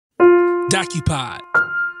DocuPod,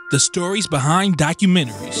 the stories behind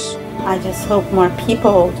documentaries. I just hope more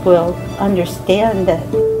people will understand that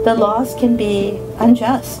the laws can be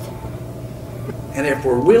unjust. And if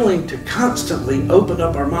we're willing to constantly open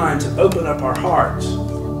up our minds and open up our hearts,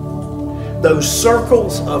 those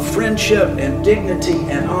circles of friendship and dignity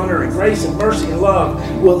and honor and grace and mercy and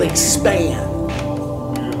love will expand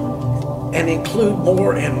and include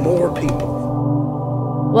more and more people.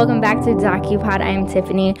 Welcome back to DocuPod. I'm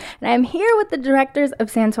Tiffany, and I'm here with the directors of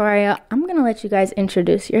Santuario. I'm going to let you guys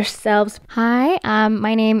introduce yourselves. Hi,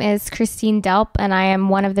 my name is Christine Delp, and I am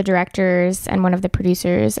one of the directors and one of the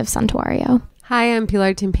producers of Santuario. Hi, I'm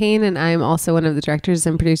Pilar Timpane, and I'm also one of the directors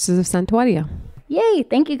and producers of Santuario. Yay!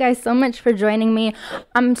 Thank you guys so much for joining me.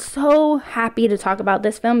 I'm so happy to talk about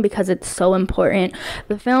this film because it's so important.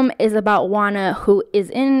 The film is about Juana, who is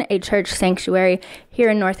in a church sanctuary here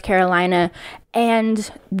in North Carolina,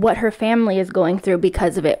 and what her family is going through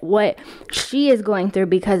because of it, what she is going through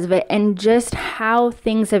because of it, and just how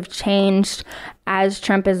things have changed as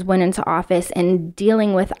Trump has went into office and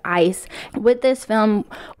dealing with ICE. With this film,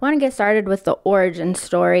 I want to get started with the origin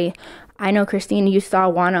story. I know, Christine, you saw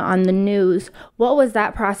Juana on the news. What was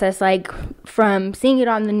that process like from seeing it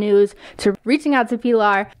on the news to reaching out to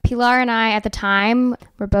Pilar? Pilar and I, at the time,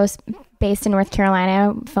 were both based in North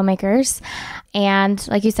Carolina, filmmakers. And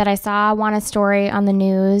like you said, I saw Juana's story on the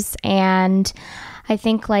news. And I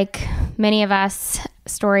think, like many of us,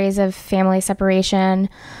 stories of family separation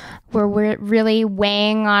were really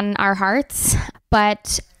weighing on our hearts.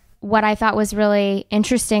 But what I thought was really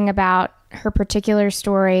interesting about her particular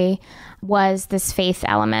story was this faith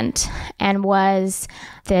element, and was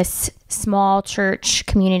this small church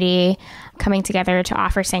community coming together to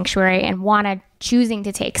offer sanctuary, and Juana choosing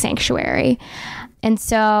to take sanctuary. And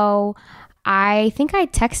so I think I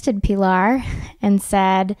texted Pilar and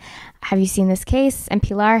said, have you seen this case? And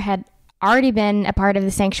Pilar had already been a part of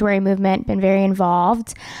the sanctuary movement, been very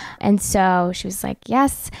involved. And so she was like,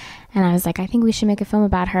 yes. And I was like, I think we should make a film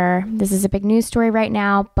about her. This is a big news story right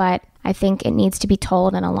now, but I think it needs to be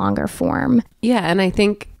told in a longer form. Yeah, and I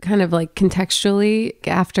think kind of like contextually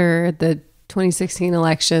after the 2016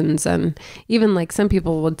 elections, and even like some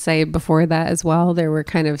people would say before that as well, there were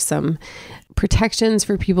kind of some protections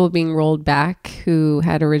for people being rolled back who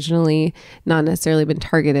had originally not necessarily been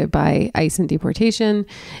targeted by ICE and deportation.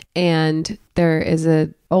 And there is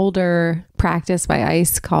an older practice by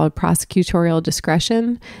ICE called prosecutorial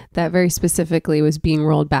discretion that very specifically was being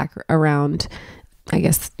rolled back around, I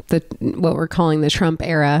guess, what we're calling the Trump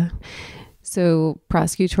era. So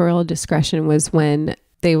prosecutorial discretion was when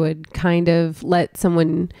they would kind of let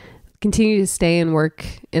someone continue to stay and work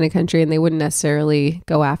in a country, and they wouldn't necessarily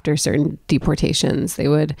go after certain deportations. They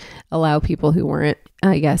would allow people who weren't,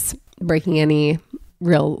 I guess, breaking any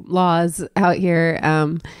real laws out here,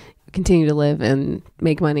 continue to live and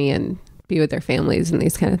make money and be with their families and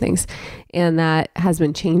these kind of things. And that has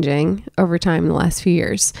been changing over time in the last few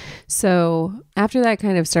years. So after that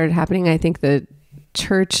kind of started happening, I think the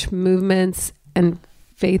church movements and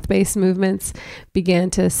faith-based movements began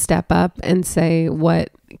to step up and say,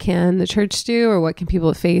 what can the church do, or what can people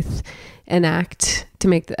of faith enact to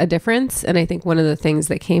make a difference? And I think one of the things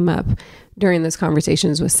that came up during those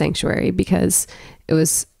conversations was sanctuary, because it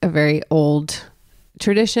was a very old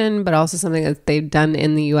tradition, but also something that they've done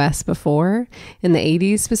in the US before. In the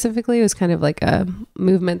 80s specifically, it was kind of like a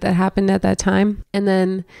movement that happened at that time. And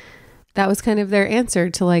then that was kind of their answer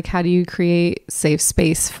to, like, how do you create safe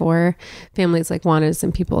space for families like Juana's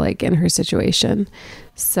and people like in her situation?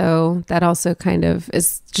 So that also kind of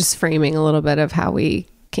is just framing a little bit of how we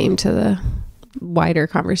came to the wider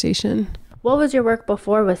conversation. What was your work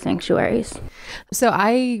before with sanctuaries? So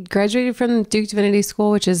I graduated from Duke Divinity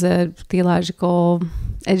School, which is a theological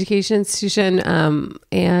education institution.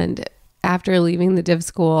 And after leaving the Div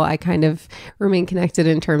School, I kind of remained connected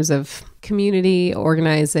in terms of community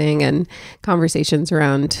organizing and conversations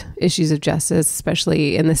around issues of justice,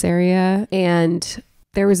 especially in this area. And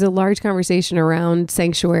there was a large conversation around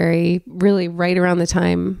sanctuary really right around the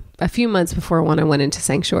time, a few months before when I went into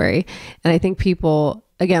sanctuary. And I think people,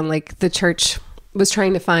 again, like the church was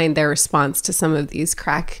trying to find their response to some of these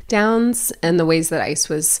crackdowns and the ways that ICE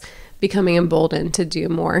was becoming emboldened to do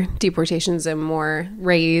more deportations and more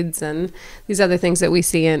raids and these other things that we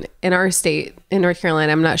see in our state, in North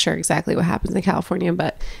Carolina. I'm not sure exactly what happens in California,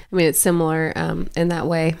 but I mean, it's similar in that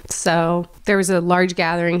way. So there was a large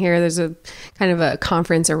gathering here. There's a kind of a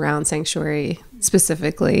conference around sanctuary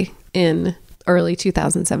specifically in early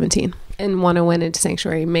 2017. And Juana went into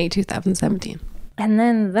sanctuary May 2017. And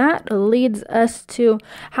then that leads us to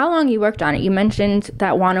how long you worked on it. You mentioned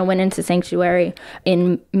that Juana went into Sanctuary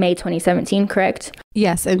in May 2017, correct?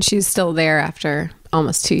 Yes, and she's still there after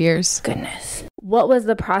almost 2 years. Goodness. What was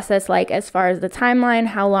the process like as far as the timeline?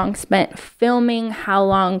 How long spent filming? How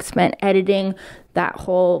long spent editing? That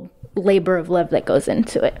whole labor of love that goes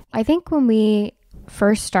into it. I think when we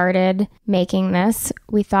first started making this,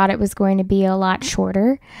 we thought it was going to be a lot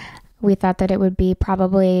shorter. We thought that it would be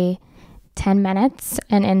probably 10 minutes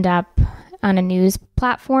and end up on a news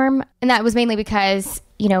platform. And that was mainly because,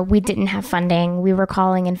 we didn't have funding. We were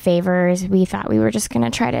calling in favors. We thought we were just going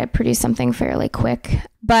to try to produce something fairly quick.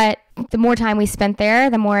 But the more time we spent there,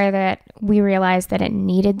 the more that we realized that it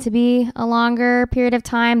needed to be a longer period of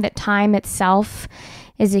time, that time itself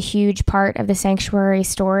is a huge part of the Sanctuary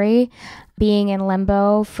story. Being in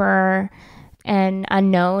limbo for an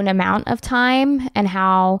unknown amount of time, and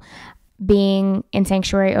how being in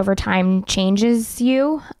Sanctuary over time changes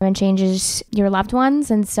you and changes your loved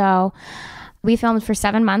ones. And so we filmed for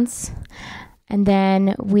 7 months, and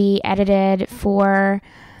then we edited for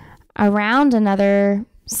around another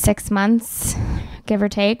 6 months, give or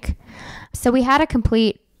take. So we had a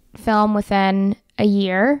complete film within a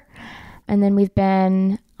year, and then we've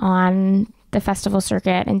been on the festival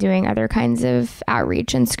circuit and doing other kinds of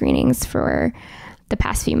outreach and screenings for the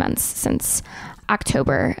past few months since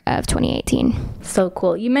October of 2018. So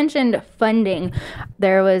cool. You mentioned funding.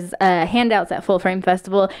 There was handouts at Full Frame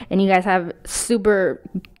Festival, and you guys have super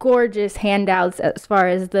gorgeous handouts as far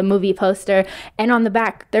as the movie poster. And on the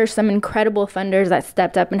back, there's some incredible funders that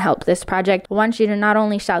stepped up and helped this project. I want you to not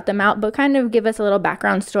only shout them out, but kind of give us a little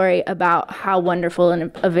background story about how wonderful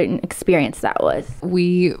of an experience that was.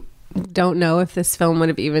 We don't know if this film would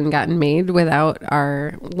have even gotten made without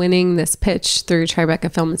our winning this pitch through Tribeca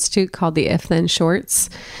Film Institute called the If Then Shorts.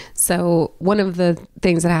 So one of the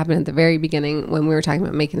things that happened at the very beginning when we were talking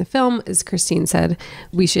about making the film is Christine said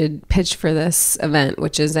we should pitch for this event,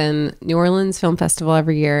 which is in New Orleans Film Festival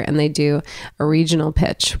every year, and they do a regional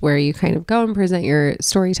pitch where you kind of go and present your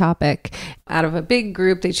story topic. Out of a big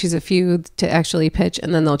group, they choose a few to actually pitch,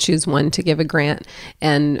 and then they'll choose one to give a grant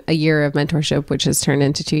and a year of mentorship, which has turned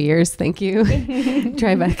into 2 years. Thank you,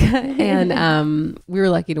 Tribeca. And we were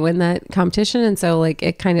lucky to win that competition. And so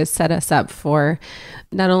it kind of set us up for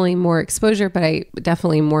not only more exposure, but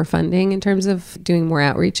definitely more funding in terms of doing more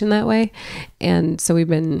outreach in that way. And so we've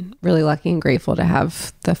been really lucky and grateful to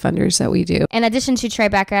have the funders that we do. In addition to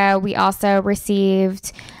Tribeca, we also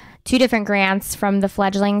received 2 different grants from the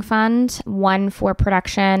Fledgling Fund, one for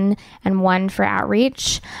production and one for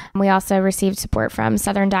outreach. We also received support from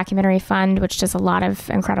Southern Documentary Fund, which does a lot of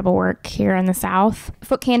incredible work here in the South.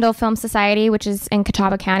 Foot Candle Film Society, which is in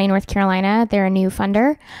Catawba County, North Carolina. They're a new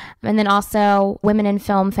funder. And then also Women in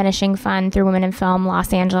Film Finishing Fund through Women in Film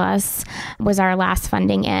Los Angeles was our last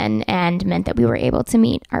funding in, and meant that we were able to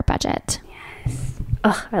meet our budget.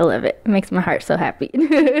 Oh, I love it. It makes my heart so happy.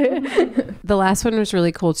 The last one was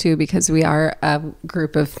really cool too, because we are a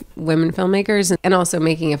group of women filmmakers and also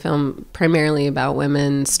making a film primarily about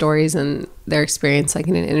women's stories and their experience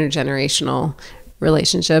in an intergenerational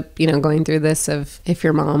relationship, going through this of if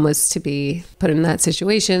your mom was to be put in that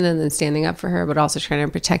situation and then standing up for her, but also trying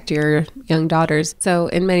to protect your young daughters. So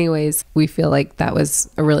in many ways, we feel like that was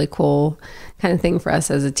a really cool kind of thing for us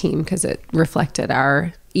as a team because it reflected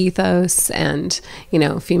our ethos and,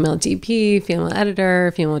 female DP, female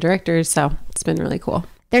editor, female directors. So it's been really cool.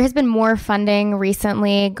 There has been more funding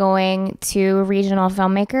recently going to regional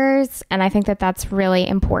filmmakers, and I think that that's really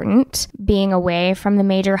important. Being away from the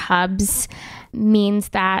major hubs means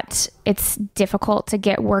that it's difficult to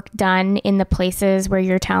get work done in the places where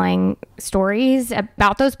you're telling stories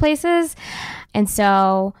about those places. And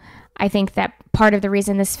so I think that part of the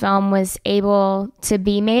reason this film was able to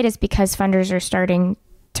be made is because funders are starting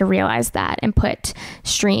to realize that and put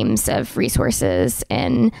streams of resources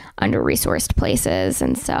in under-resourced places.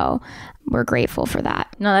 And so we're grateful for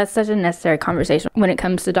that. No, that's such a necessary conversation when it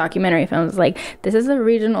comes to documentary films. This is a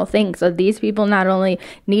regional thing. So these people not only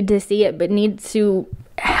need to see it, but need to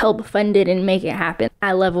help fund it and make it happen.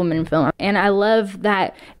 I love women in film. And I love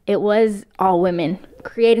that it was all women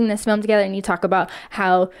creating this film together. And you talk about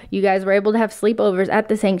how you guys were able to have sleepovers at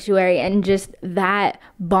the Sanctuary, and just that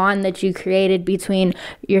bond that you created between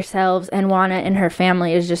yourselves and Juana and her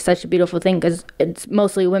family is just such a beautiful thing, because it's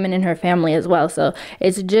mostly women in her family as well. So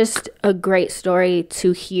it's just a great story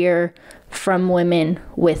to hear from women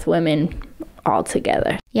with women all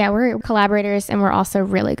together. Yeah, we're collaborators and we're also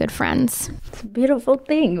really good friends. It's a beautiful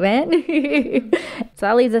thing, man. So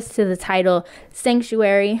that leads us to the title.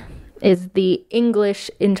 Sanctuary is the English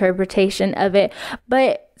interpretation of it,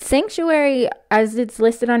 but Sanctuary, as it's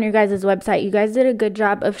listed on your guys' website, you guys did a good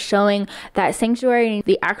job of showing that sanctuary,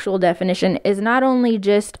 the actual definition, is not only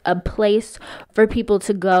just a place for people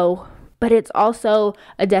to go, but it's also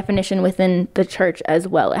a definition within the church as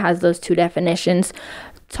well. It has those two definitions.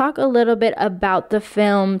 Talk a little bit about the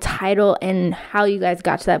film title and how you guys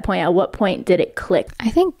got to that point. At what point did it click? I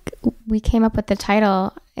think we came up with the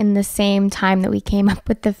title in the same time that we came up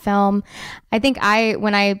with the film. I think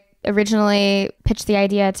when I originally pitched the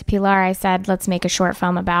idea to Pilar, I said, let's make a short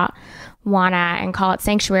film about Juana and call it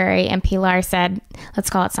Sanctuary. And Pilar said,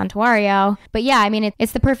 let's call it Santuario. But yeah, I mean,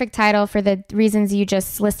 it's the perfect title for the reasons you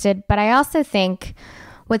just listed. But I also think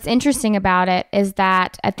what's interesting about it is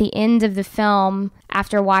that at the end of the film,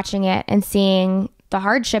 after watching it and seeing the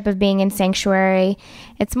hardship of being in Sanctuary,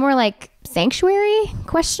 it's more like sanctuary ?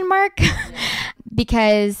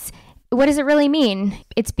 Because what does it really mean?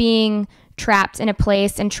 It's being trapped in a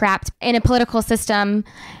place and trapped in a political system.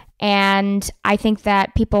 And I think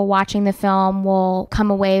that people watching the film will come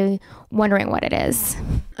away wondering what it is.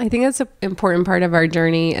 I think that's an important part of our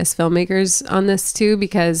journey as filmmakers on this too,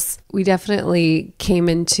 because we definitely came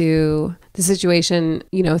into the situation,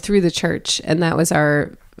 through the church, and that was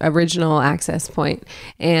our original access point.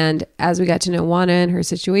 And as we got to know Juana and her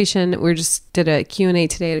situation, we just did a Q&A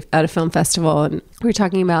today at a film festival, and we were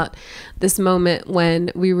talking about this moment when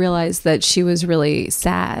we realized that she was really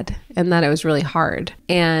sad and that it was really hard,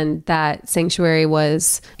 and that Sanctuary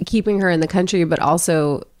was keeping her in the country, but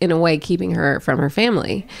also in a way keeping her from her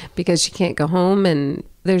family because she can't go home. And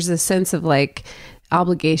there's this sense of like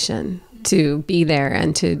obligation to be there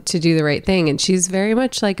and to do the right thing. And she's very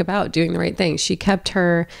much like about doing the right thing. She kept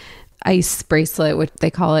her ice bracelet, which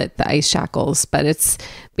they call it the ice shackles, but it's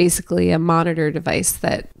basically a monitor device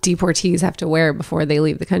that deportees have to wear before they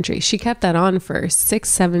leave the country. She kept that on for 6,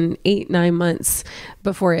 7, 8, 9 months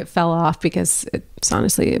before it fell off because it's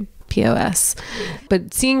honestly a POS.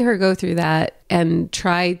 But seeing her go through that and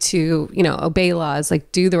try to, obey laws,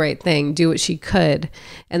 like do the right thing, do what she could.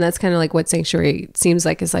 And that's kind of like what Sanctuary seems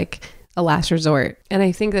like, is like a last resort. And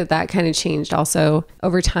I think that kind of changed also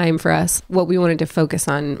over time for us. What we wanted to focus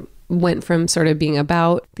on went from sort of being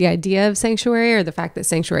about the idea of Sanctuary or the fact that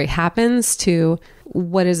Sanctuary happens to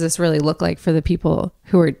what does this really look like for the people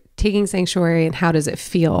who are taking Sanctuary, and how does it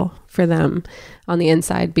feel for them on the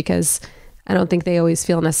inside? Because I don't think they always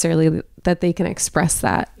feel necessarily that they can express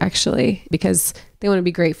that, actually, because they want to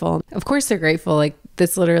be grateful. Of course they're grateful, like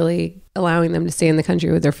that's literally allowing them to stay in the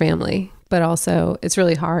country with their family, but also it's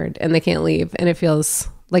really hard and they can't leave, and it feels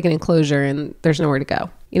like an enclosure and there's nowhere to go.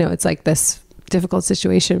 It's like this difficult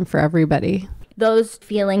situation for everybody. Those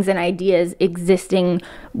feelings and ideas existing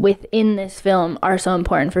within this film are so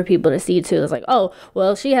important for people to see too. It's like, oh,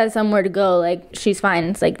 well, she has somewhere to go, like she's fine.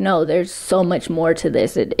 It's like, no, there's so much more to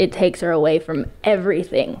this. It takes her away from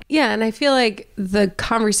everything. Yeah, and I feel like the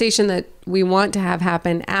conversation that we want to have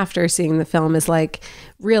happen after seeing the film is like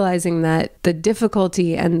realizing that the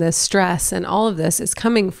difficulty and the stress and all of this is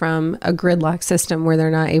coming from a gridlock system where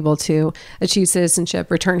they're not able to achieve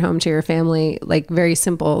citizenship, return home to your family, like very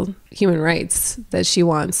simple human rights that she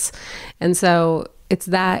wants. And so it's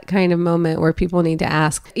that kind of moment where people need to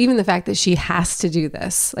ask, even the fact that she has to do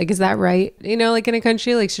this, like, is that right? Like in a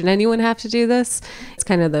country, like, should anyone have to do this? It's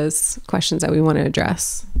kind of those questions that we want to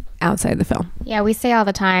address outside the film. Yeah, we say all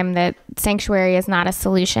the time that Sanctuary is not a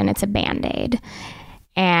solution, it's a Band-Aid.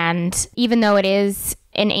 And even though it is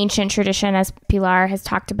an ancient tradition, as Pilar has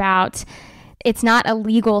talked about, it's not a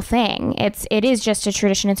legal thing. It is just a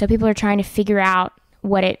tradition. And so people are trying to figure out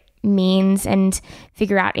what it means and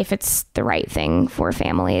figure out if it's the right thing for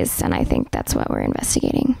families. And I think that's what we're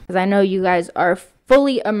investigating. Because I know you guys are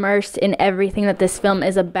fully immersed in everything that this film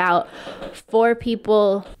is about. For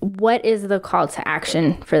people, what is the call to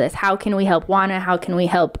action for this? How can we help Juana? How can we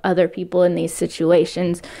help other people in these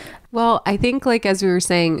situations? Well, I think, like, as we were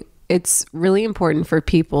saying, it's really important for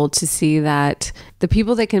people to see that the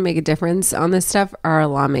people that can make a difference on this stuff are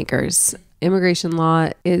lawmakers. Immigration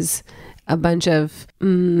law is a bunch of,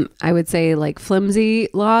 I would say, like flimsy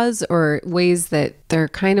laws or ways that they're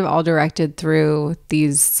kind of all directed through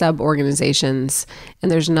these sub-organizations. And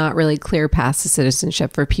there's not really clear paths to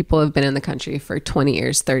citizenship for people who have been in the country for 20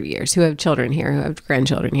 years, 30 years, who have children here, who have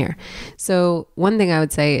grandchildren here. So one thing I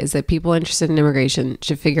would say is that people interested in immigration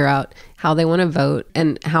should figure out how they want to vote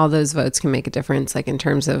and how those votes can make a difference, like in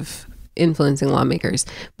terms of influencing lawmakers.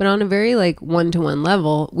 But on a very like one-to-one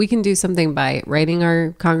level, we can do something by writing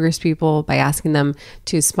our Congress people, by asking them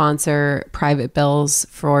to sponsor private bills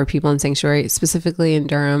for people in sanctuary, specifically in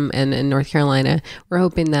Durham and in North Carolina. We're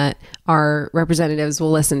hoping that our representatives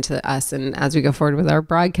will listen to us, and as we go forward with our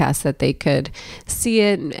broadcast, that they could see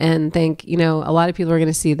it and think, you know, a lot of people are going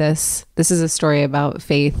to see this. This is a story about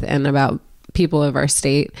faith and about people of our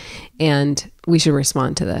state, and we should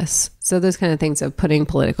respond to this. So those kind of things of putting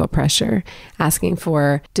political pressure, asking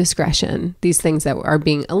for discretion, these things that are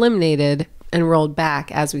being eliminated and rolled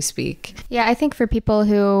back as we speak. Yeah, I think for people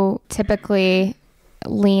who typically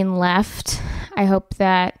lean left, I hope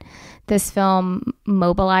that this film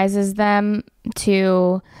mobilizes them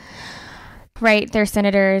to write their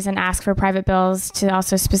senators and ask for private bills, to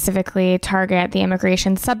also specifically target the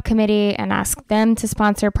immigration subcommittee and ask them to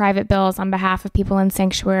sponsor private bills on behalf of people in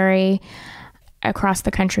sanctuary. Across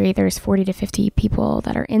the country, there's 40 to 50 people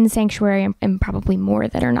that are in sanctuary and probably more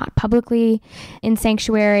that are not publicly in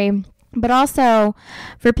sanctuary. But also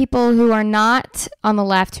for people who are not on the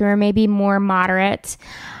left, who are maybe more moderate,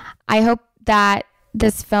 I hope that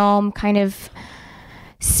this film kind of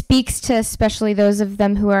speaks to especially those of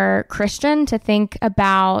them who are Christian, to think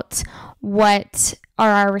about what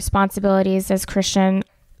are our responsibilities as Christian.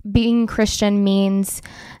 Being Christian means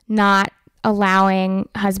not allowing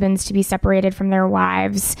husbands to be separated from their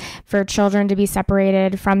wives, for children to be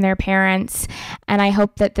separated from their parents. And I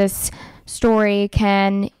hope that this story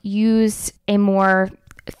can use a more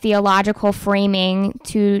theological framing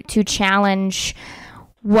to challenge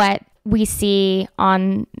what we see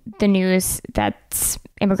on the news, that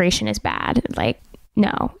immigration is bad. Like,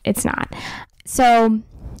 no, it's not. So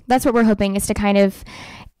that's what we're hoping, is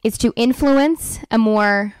to influence a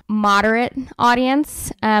more moderate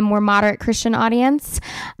audience, a more moderate Christian audience,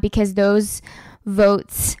 because those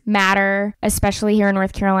votes matter, especially here in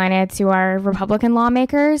North Carolina, to our Republican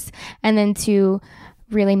lawmakers, and then to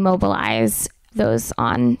really mobilize those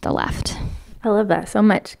on the left. I love that so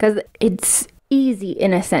much, because it's easy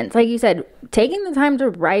in a sense. Like you said, taking the time to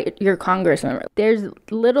write your congressman, there's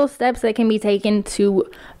little steps that can be taken to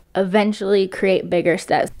eventually create bigger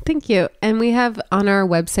steps. Thank you. And we have on our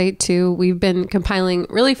website too, we've been compiling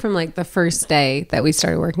really from like the first day that we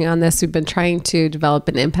started working on this. We've been trying to develop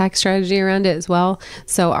an impact strategy around it as well.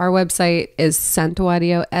 So our website is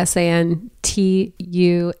Santuario, SANTUARIO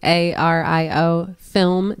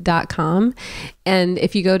film.com. And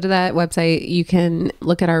if you go to that website, you can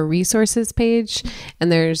look at our resources page, and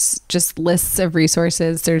there's just lists of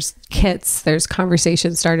resources. There's kits, there's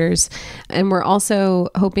conversation starters. And we're also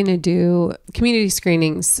hoping to do community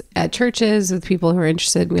screenings at churches with people who are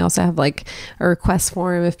interested. We also have like a request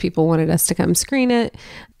form if people wanted us to come screen it.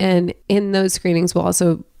 And in those screenings, we'll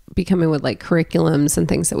also be coming with like curriculums and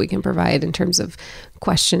things that we can provide in terms of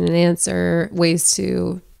question and answer, ways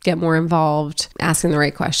to get more involved, asking the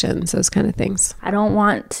right questions, those kind of things. I don't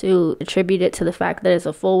want to attribute it to the fact that it's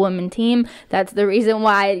a full women team. That's the reason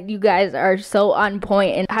why you guys are so on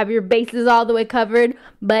point and have your bases all the way covered.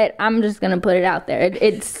 But I'm just going to put it out there.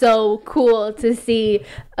 It's so cool to see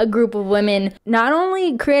a group of women not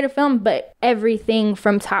only create a film, but everything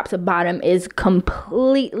from top to bottom is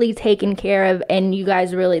completely taken care of. And you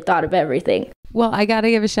guys really thought of everything. Well, I got to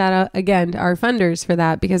give a shout out again to our funders for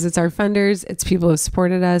that, because it's our funders, it's people who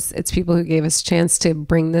supported us, it's people who gave us a chance to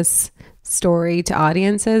bring this story to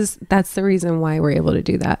audiences. That's the reason why we're able to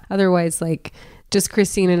do that. Otherwise, like just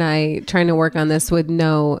Christine and I trying to work on this with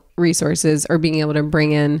no resources, or being able to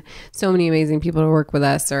bring in so many amazing people to work with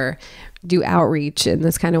us or do outreach in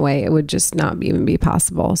this kind of way, it would just not even be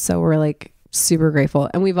possible. So we're like super grateful.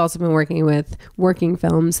 And we've also been working with Working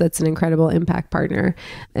Films. That's an incredible impact partner.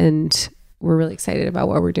 And we're really excited about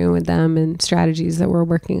what we're doing with them and strategies that we're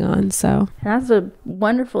working on. So that's a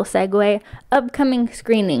wonderful segue. Upcoming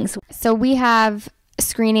screenings. So we have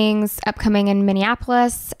screenings upcoming in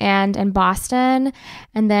Minneapolis and in Boston.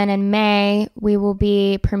 And then in May, we will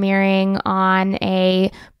be premiering on a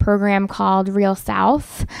program called Real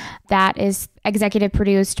South that is executive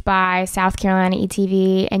produced by South Carolina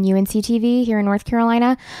ETV and UNC TV here in North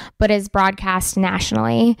Carolina, but is broadcast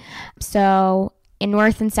nationally. So in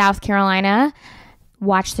North and South Carolina,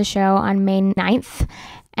 watch the show on May 9th.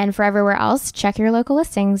 And for everywhere else, check your local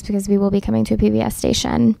listings, because we will be coming to a PBS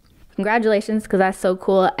station. Congratulations, because that's so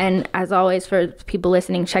cool. And as always, for people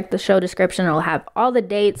listening, check the show description. It'll have all the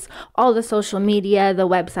dates, all the social media, the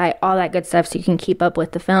website, all that good stuff, so you can keep up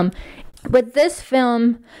with the film. With this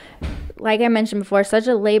film, like I mentioned before, such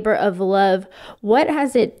a labor of love. What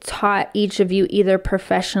has it taught each of you, either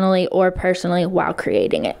professionally or personally, while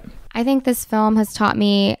creating it? I think this film has taught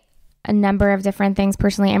me a number of different things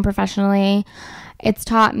personally and professionally. It's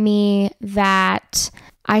taught me that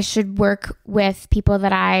I should work with people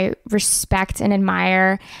that I respect and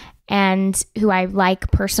admire and who I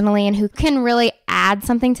like personally and who can really add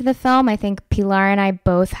something to the film. I think Pilar and I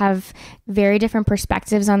both have very different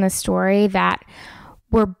perspectives on the story that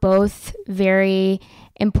were both very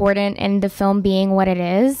important in the film being what it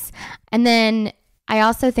is. And then I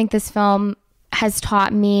also think this film has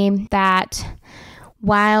taught me that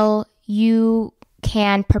while you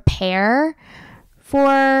can prepare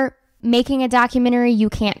for making a documentary, you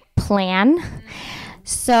can't plan.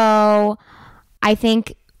 So I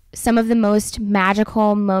think some of the most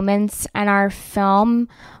magical moments in our film,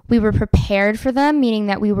 we were prepared for them, meaning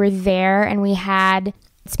that we were there and we had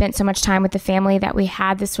spent so much time with the family that we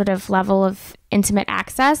had this sort of level of intimate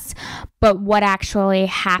access. But what actually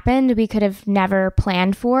happened, we could have never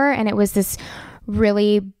planned for. And it was this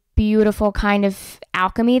really beautiful kind of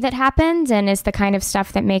alchemy that happened and is the kind of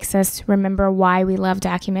stuff that makes us remember why we love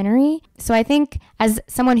documentary. So I think as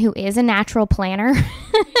someone who is a natural planner,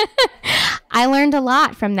 I learned a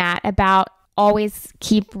lot from that about always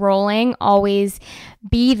keep rolling, always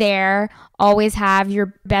be there, always have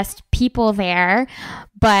your best people there,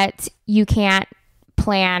 but you can't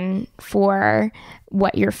plan for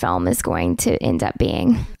what your film is going to end up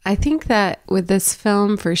being. I think that with this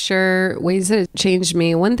film, for sure, ways that it changed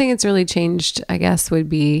me. One thing it's really changed, I guess, would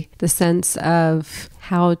be the sense of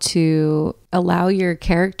how to allow your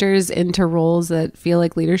characters into roles that feel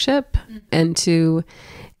like leadership and to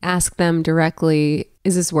ask them directly,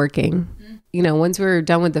 is this working? You know, once we were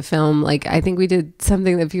done with the film, like, I think we did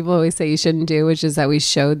something that people always say you shouldn't do, which is that we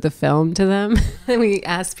showed the film to them. And we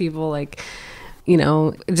asked people, like, you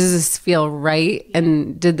know, does this feel right?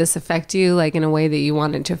 And did this affect you, like, in a way that you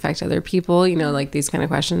wanted to affect other people? You know, like, these kind of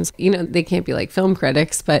questions. You know, they can't be like film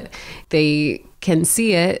critics, but they can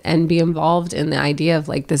see it and be involved in the idea of,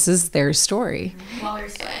 like, this is their story. While we're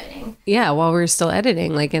still editing. Yeah, while we're still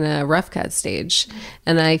editing, like in a rough cut stage.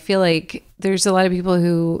 And I feel like there's a lot of people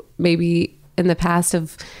who maybe in the past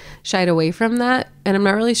have shied away from that. And I'm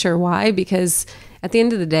not really sure why, because at the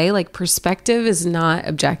end of the day, like, perspective is not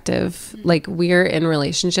objective. Like, we're in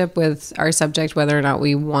relationship with our subject, whether or not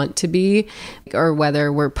we want to be, or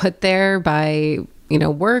whether we're put there by, you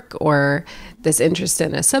know, work or this interest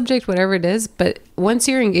in a subject, whatever it is. But once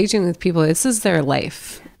you're engaging with people, this is their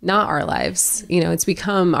life, not our lives. You know, it's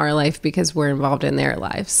become our life because we're involved in their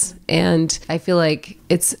lives. And I feel like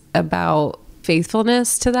it's about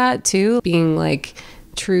faithfulness to that too, being like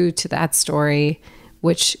true to that story,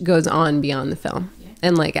 which goes on beyond the film,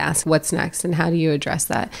 and like ask what's next and how do you address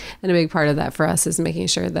that. And a big part of that for us is making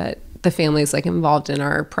sure that the family is like involved in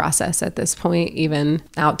our process at this point, even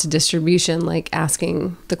out to distribution, like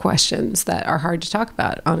asking the questions that are hard to talk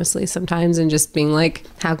about, honestly, sometimes, and just being like,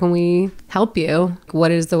 how can we help you? What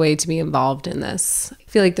is the way to be involved in this? I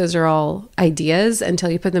feel like those are all ideas until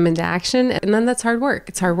you put them into action. And then that's hard work.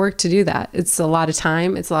 It's hard work to do that. It's a lot of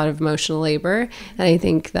time. It's a lot of emotional labor. And I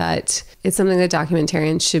think that it's something that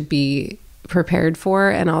documentarians should be prepared for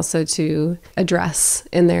and also to address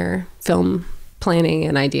in their film planning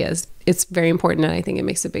and ideas. It's very important, and I think it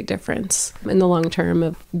makes a big difference in the long term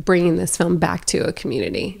of bringing this film back to a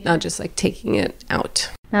community, not just like taking it out.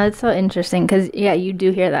 Now, it's so interesting because, yeah, you do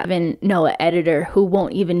hear that. I even know an editor who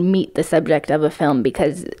won't even meet the subject of a film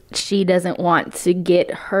because she doesn't want to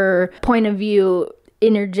get her point of view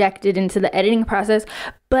interjected into the editing process.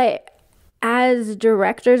 But as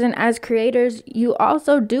directors and as creators, you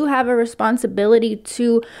also do have a responsibility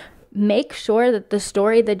to make sure that the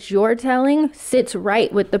story that you're telling sits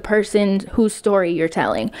right with the person whose story you're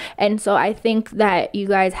telling. And so I think that you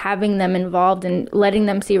guys having them involved and letting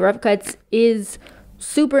them see rough cuts is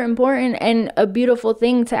super important and a beautiful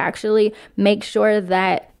thing to actually make sure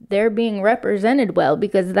that they're being represented well,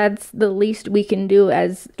 because that's the least we can do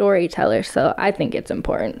as storytellers. So I think it's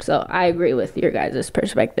important. So I agree with your guys'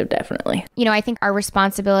 perspective, definitely. You know, I think our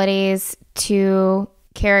responsibilities to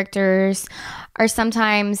characters are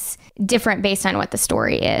sometimes different based on what the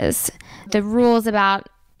story is. The rules about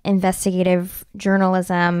investigative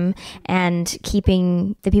journalism and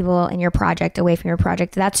keeping the people in your project away from your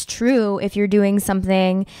project, that's true if you're doing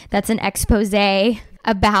something that's an expose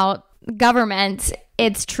about government.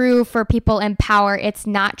 It's true for people in power. It's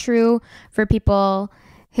not true for people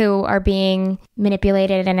who are being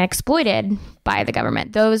manipulated and exploited by the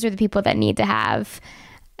government. Those are the people that need to have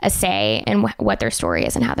a say in what their story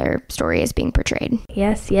is and how their story is being portrayed.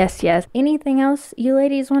 Yes, yes, yes. Anything else you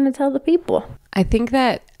ladies want to tell the people? I think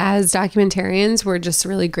that as documentarians, we're just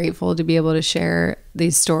really grateful to be able to share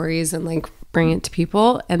these stories and like bring it to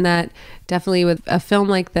people. And that definitely with a film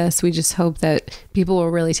like this, we just hope that people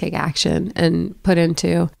will really take action and put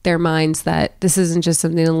into their minds that this isn't just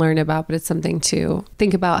something to learn about, but it's something to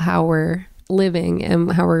think about how we're living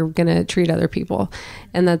and how we're going to treat other people.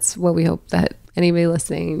 And that's what we hope that anybody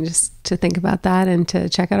listening, just to think about that and to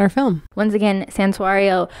check out our film. Once again,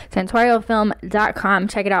 Santuario, santuariofilm.com.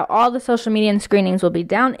 Check it out. All the social media and screenings will be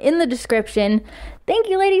down in the description. Thank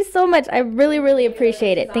you, ladies, so much. I really, really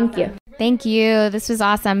appreciate it. Thank you. Thank you. This was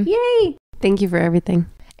awesome. Yay. Thank you for everything.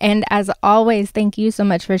 And as always, thank you so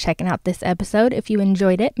much for checking out this episode. If you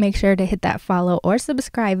enjoyed it, make sure to hit that follow or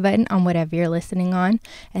subscribe button on whatever you're listening on.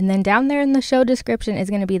 And then down there in the show description is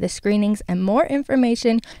going to be the screenings and more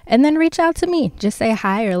information. And then reach out to me. Just say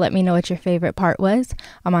hi or let me know what your favorite part was.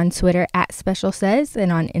 I'm on Twitter @SpecialSays,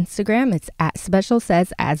 and on Instagram it's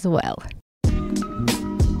 @SpecialSays as well.